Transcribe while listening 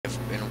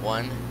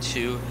1,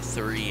 2,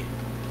 3.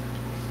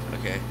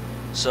 Okay.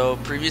 So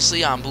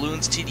previously on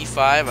Bloons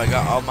TD5, I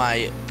got all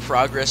my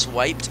progress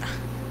wiped.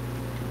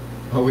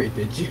 Oh wait,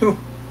 did you?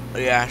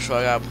 Yeah, so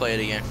I gotta play it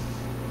again.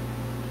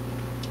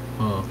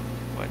 Huh.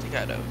 Well, I think I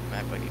had a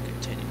map I could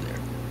continue there.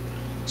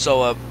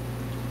 So,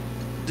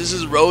 this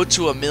is road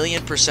to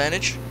 1,000,000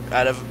 percentage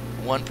out of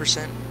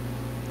 1%.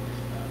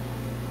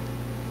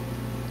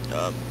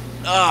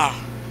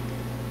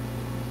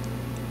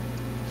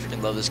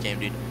 Freaking love this game,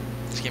 dude.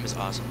 This game is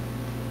awesome.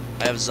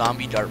 I have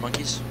zombie dart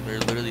monkeys. They're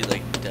literally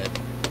like dead.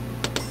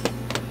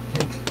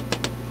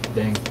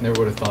 Dang, never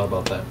would have thought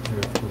about that. Never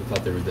would have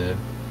thought they were dead.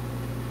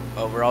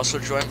 Oh, we're also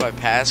joined by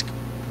Pask.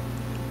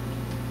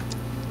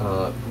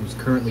 Who's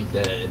currently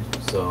dead,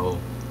 so...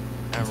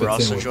 And we're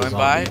also joined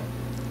by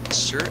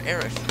Sir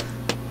Arif.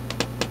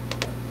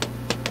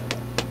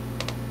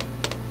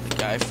 The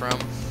guy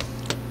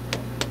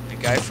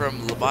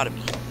from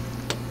Lobotomy.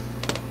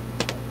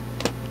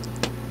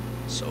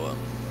 So,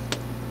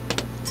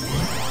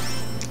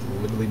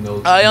 literally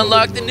knows. I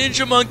unlocked the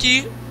ninja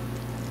monkey!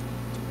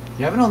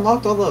 You haven't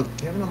unlocked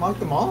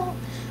them all?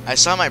 I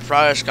saw my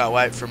progress got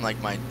wiped from like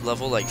my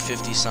level like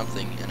 50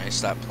 something and I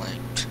stopped playing.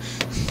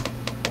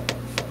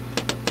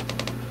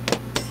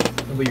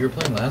 But you were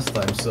playing last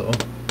time, so...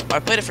 I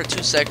played it for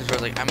 2 seconds where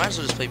I was like, I might as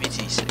well just play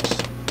BT6.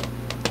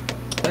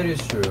 That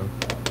is true.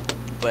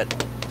 But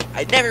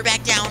I never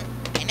back down.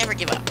 I never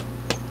give up.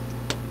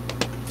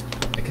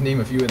 I can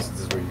name a few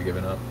instances where you've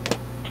given up.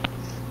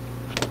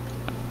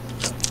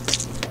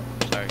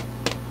 Sorry.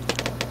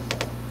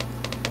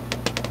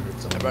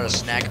 I brought a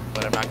snack,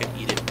 but I'm not going to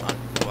eat it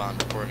while I'm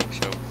recording,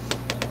 so...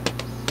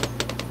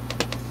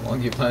 How long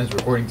do you plan this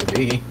recording to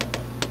be?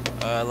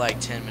 Like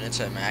 10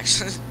 minutes at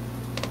max.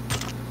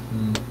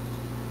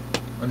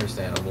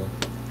 Understandable.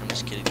 I'm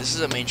just kidding. This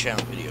is a main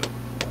channel video.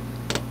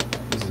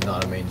 This is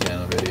not a main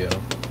channel video.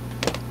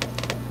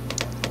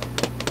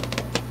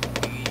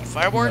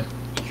 Fireborn,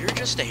 you're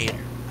just a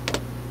hater.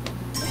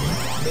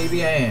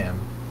 Maybe I am.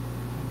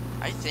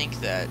 I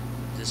think that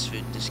this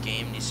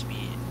game needs to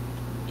be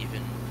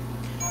even...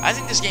 I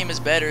think this game is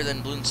better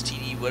than Bloons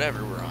TD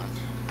whatever we're on.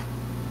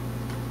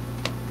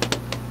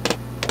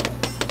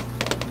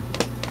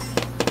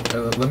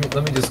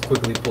 Let me just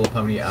quickly pull up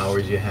how many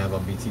hours you have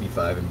on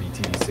BTD5 and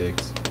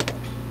BTD6.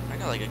 I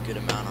got like a good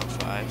amount on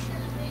 5.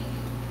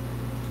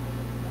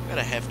 I got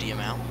a hefty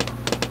amount.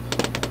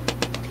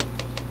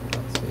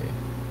 Let's see.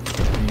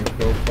 New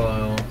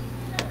profile.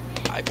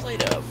 I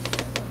played a...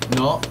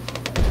 No.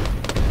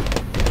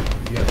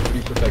 You have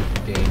 3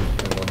 perfected games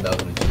and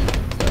 1,000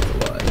 achievements. That's a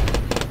lie.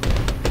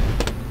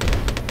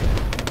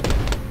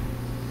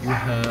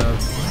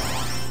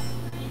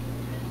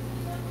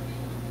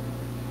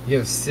 You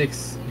have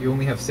 6. You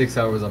only have 6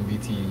 hours on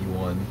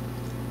BTD1,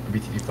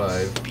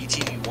 BTD5.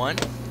 BTD1?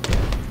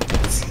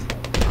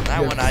 On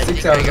that one, I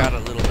think I got a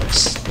little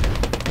less.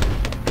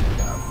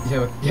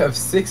 You have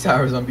 6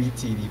 hours on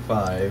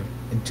BTD5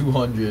 and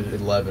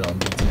 211 on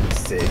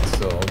BTD6.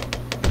 So.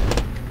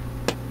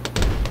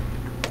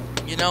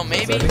 You know,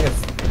 maybe. So I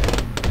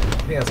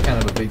think that's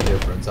kind of a big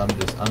difference. I'm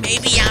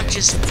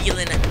just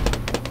feeling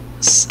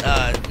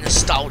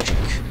nostalgic.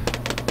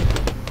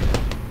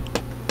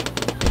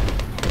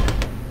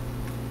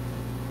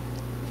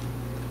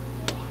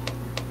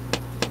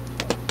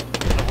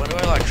 When do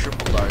I like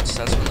triple darts?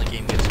 That's when the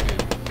game gets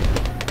good.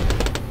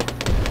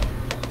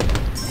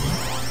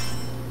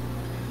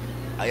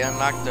 I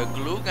unlocked the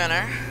glue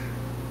gunner.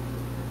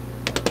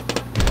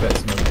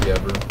 Best monkey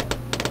ever.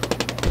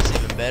 It's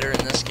even better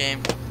in this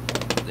game.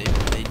 They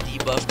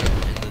debuffed him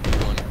in the new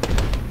one.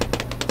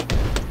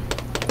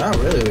 Not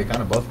really. They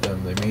kind of buffed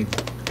him. They made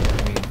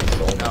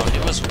soul. No,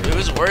 it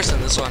was worse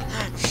than this one.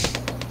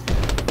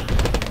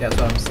 That's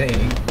what I'm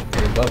saying.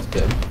 They buffed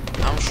him.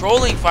 I'm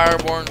trolling,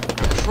 Fireborn.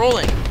 I'm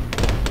trolling.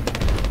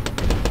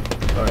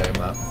 Alright, I'm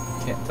not.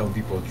 Can't tell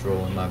people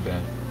trolling. My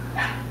bad.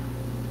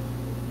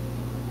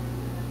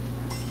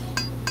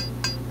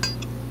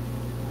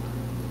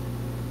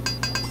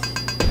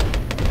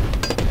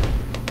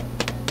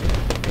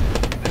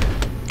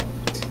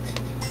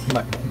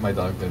 My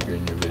dog didn't appear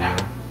in your video.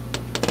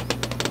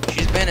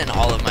 She's been in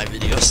all of my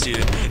videos,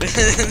 dude.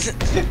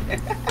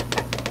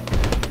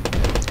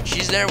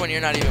 She's there when you're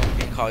not even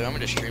being called. You want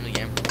me to stream the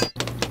game?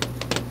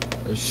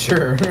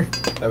 Sure.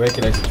 That way I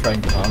can actually try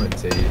and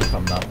commentate if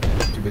I'm not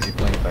too busy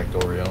playing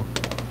Factorio.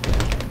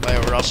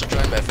 But we're also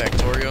joined by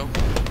Factorio.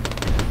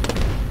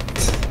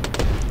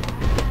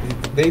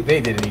 They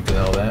didn't need to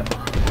know that.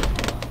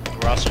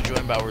 We're also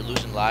joined by We're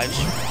Losing Lives.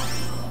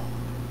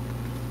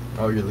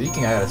 Oh, you're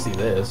leaking? I gotta see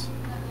this.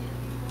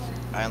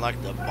 I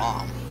unlocked the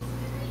bomb.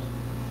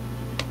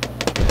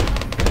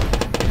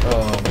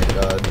 Oh my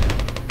god.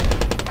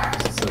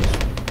 This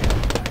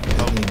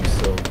game is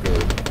so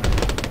good.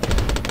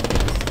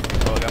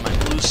 Oh, I got my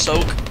blue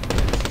soak.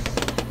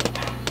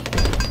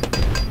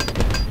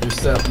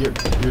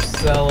 You're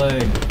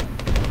selling.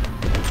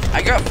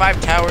 I got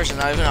 5 towers and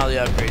not even all the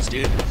upgrades,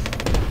 dude.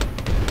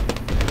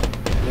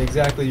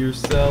 Exactly, you're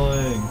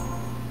selling.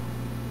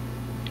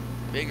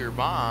 Bigger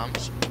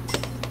bombs.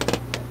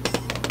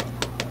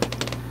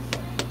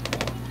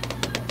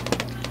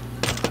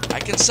 I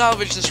can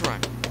salvage this run.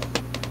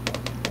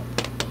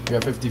 You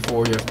have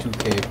 54, you have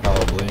 2K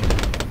probably.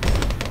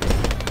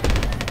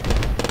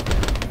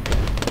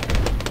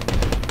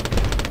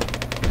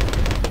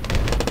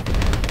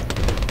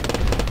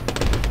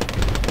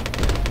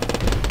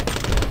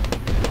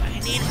 I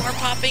need more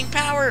popping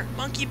power.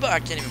 Monkey butt. I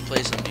can't even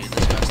play some dude.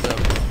 This messed up.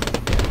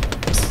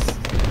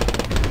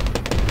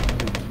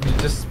 You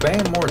just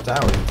spam more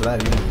towers. It's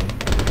that easy.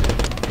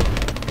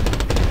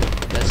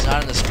 That's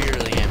not in the spirit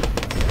of the game.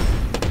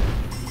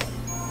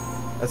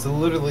 That's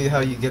literally how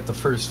you get the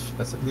first.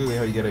 That's literally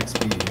how you get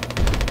XP.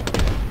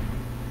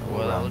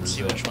 Well, let's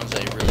see which ones I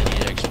really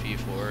need XP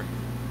for.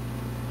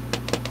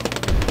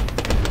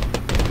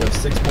 You have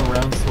 6 more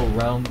rounds till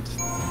round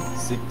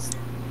 6.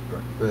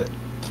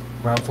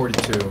 Round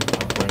 42.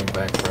 I'm bringing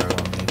back crowd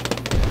on me.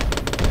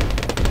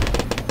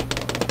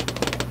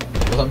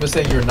 Well, I'm just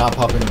saying you're not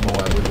popping the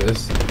Moab with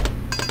this.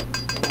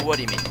 What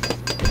do you mean?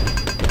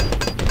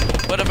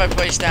 What if I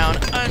place down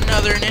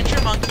another ninja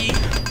monkey?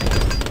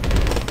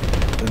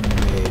 Then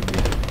maybe.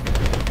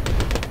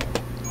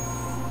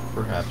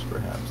 Perhaps.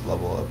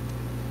 Level up.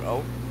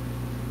 Oh.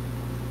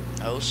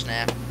 Oh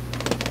snap.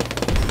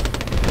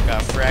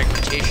 Got a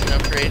fragmentation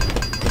upgrade.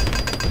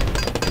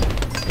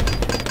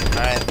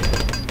 Alright.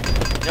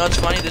 You know what's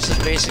funny? This is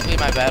basically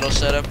my battle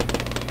setup.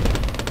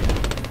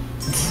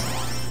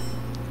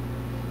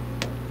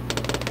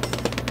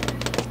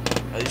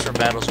 At least for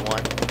battles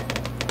 1.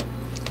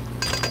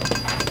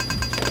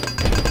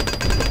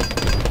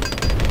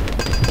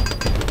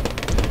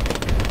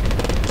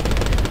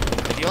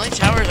 The only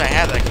towers I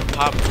have that can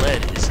pop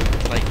lead is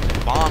like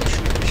bomb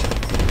shooters.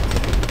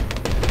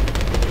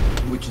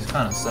 Which is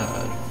kind of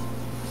sad.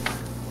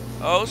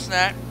 Oh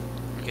snap!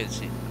 Okay, let's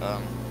see.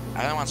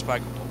 I don't want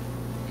spike pole.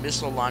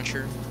 Missile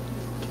launcher.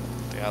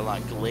 I got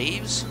like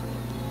glaives.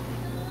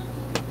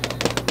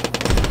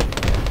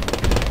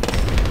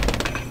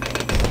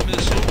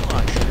 Missile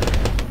launcher.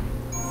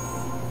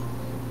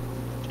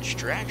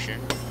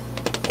 Distraction.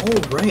 Oh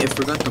right, I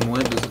forgot the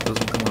Moab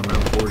doesn't come on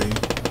round 40.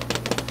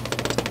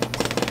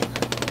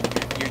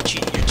 Your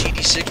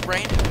GD6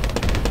 brain.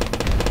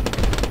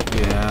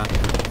 Yeah.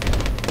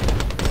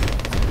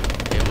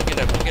 Yeah,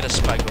 we'll get a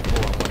spike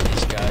pole on one of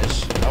these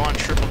guys. I want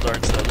triple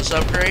darts though. This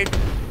upgrade.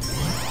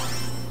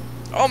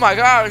 Oh my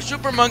god,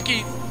 super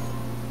monkey!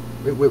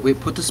 Wait,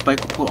 put the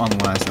spike pull on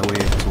last, that way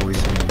it's always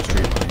in a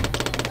straight line.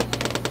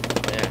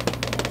 Yeah.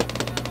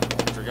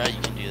 I forgot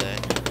you can do that.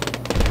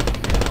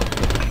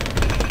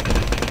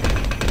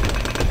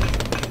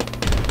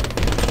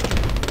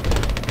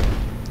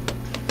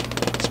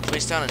 Let's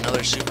place down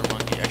another super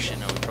monkey. Actually,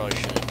 no, we probably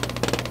shouldn't.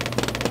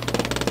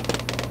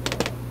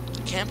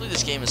 I can't believe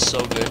this game is so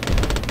good.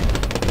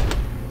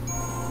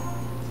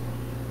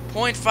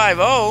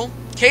 0.50?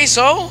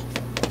 Queso?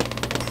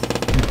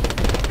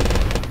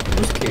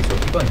 Who's Queso?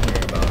 Keep on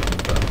hearing about him,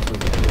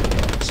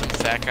 but Some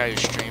fat guy who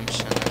streams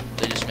and then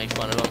they just make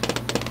fun of him.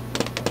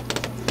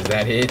 is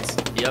that it?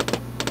 Yep,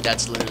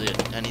 that's literally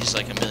it. And he's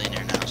like a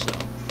millionaire now, so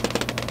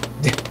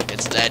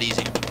it's that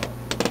easy.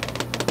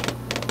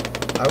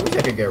 I wish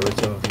I could get rich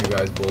off of you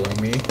guys bullying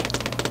me.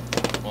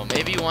 Well,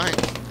 maybe one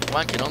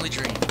can only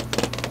dream.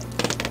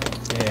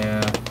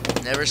 Yeah.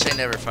 Never say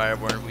never,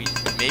 Fireborn.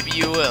 Maybe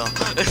you will.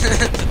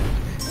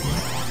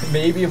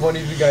 Maybe if one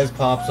of you guys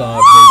pops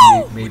off,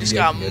 maybe We just I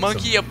got can get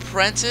Monkey some-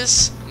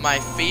 Apprentice, my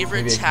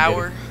favorite Maybe I can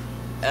tower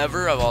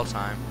ever of all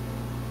time.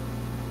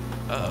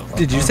 Uh oh.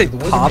 Did you say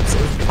pops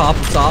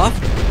off?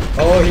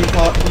 Oh, he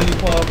popped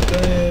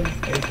in.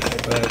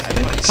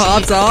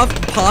 Pops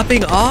off?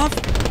 Popping off?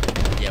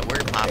 Yeah, we're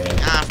popping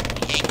off.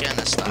 We ain't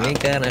gonna stop. You ain't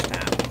gonna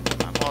stop.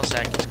 My ball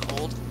sack is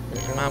cold,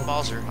 and my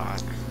balls are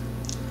hot.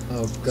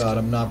 Oh god,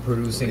 I'm not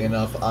producing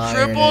enough iron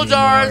Triple anymore.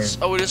 darts!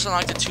 Oh, we just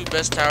unlocked the 2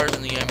 best towers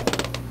in the game.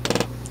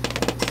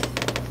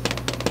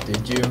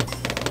 Did you?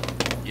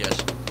 Yes.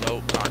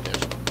 No, not this.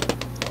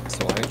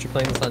 So why aren't you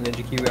playing this on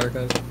Ninja Kiwi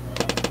Archive?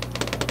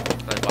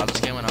 I bought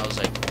this game when I was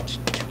like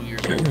 2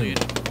 years old, dude.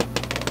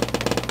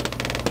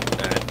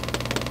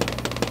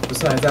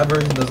 Besides, that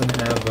version doesn't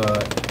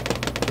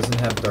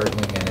have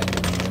Dartling in it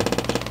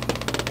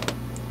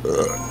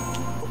anymore.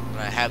 And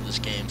I have this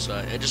game, so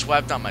I just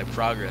wiped out my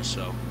progress,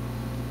 so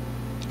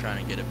I'm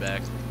trying to get it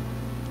back.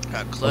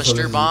 Got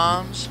cluster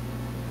bombs.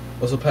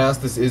 Also,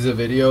 past this is a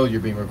video.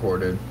 You're being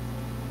recorded.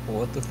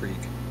 What the freak?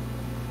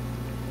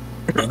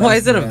 Well, Why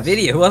is it a that's-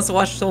 video? Who wants to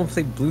watch someone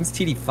play Bloons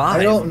TD5?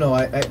 I don't know.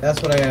 I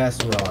that's what I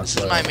asked Ross.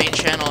 This is my main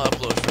channel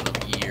upload for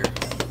the year.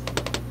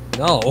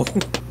 No.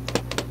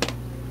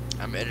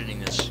 I'm editing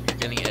this. You're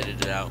getting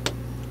edited out.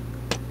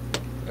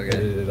 Okay.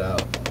 Edit it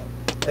out.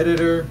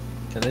 Editor.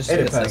 Can I just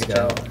Edit get a second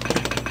Pascal. channel?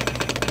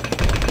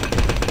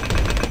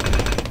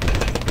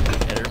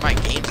 Editor, my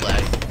game's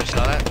lagging. You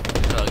saw that?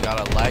 So I got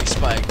a lag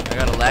spike. I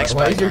got a lag spike.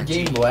 Why is your on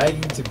game TV.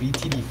 lagging to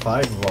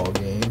BTD5 of all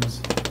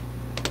games?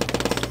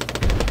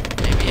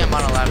 Maybe I'm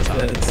on a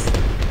laptop.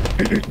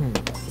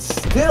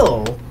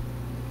 Still,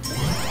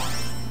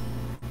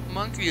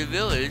 Monkey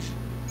Village.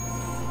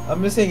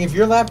 I'm just saying, if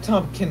your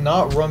laptop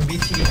cannot run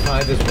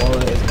BTD5 as well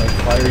as my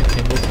Fire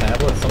Kindle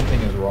tablet,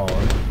 something is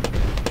wrong.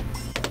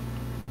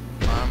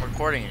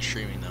 recording and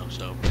streaming though,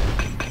 so.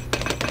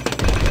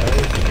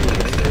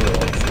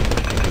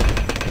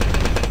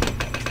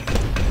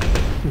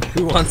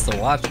 Who wants to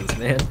watch this,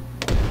 man?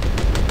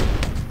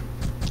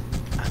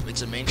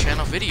 It's a main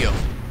channel video.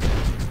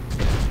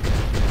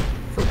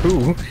 For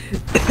who?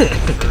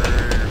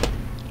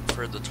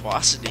 For the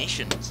Twas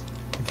Nations.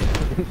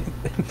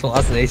 The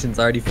Lost Nation's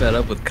already fed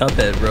up with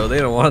Cuphead, bro. They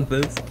don't want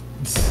this.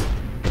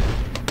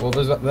 Well,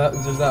 there's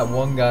that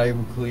one guy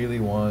who clearly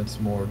wants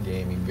more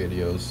gaming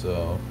videos,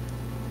 so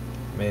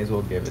may as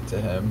well give it to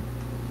him.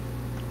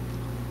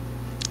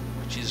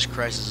 Jesus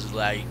Christ, this is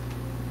laggy.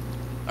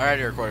 I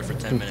already recorded for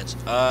 10 minutes.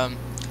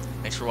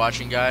 Thanks for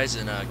watching, guys,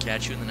 and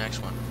catch you in the next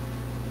one.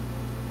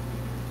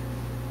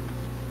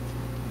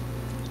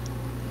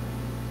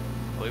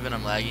 Oh, even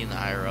I'm laggy in the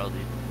IRL,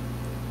 dude.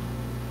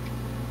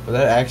 But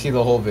that actually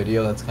the whole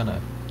video, that's kind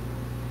of...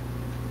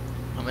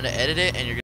 I'm gonna edit it, and you're gonna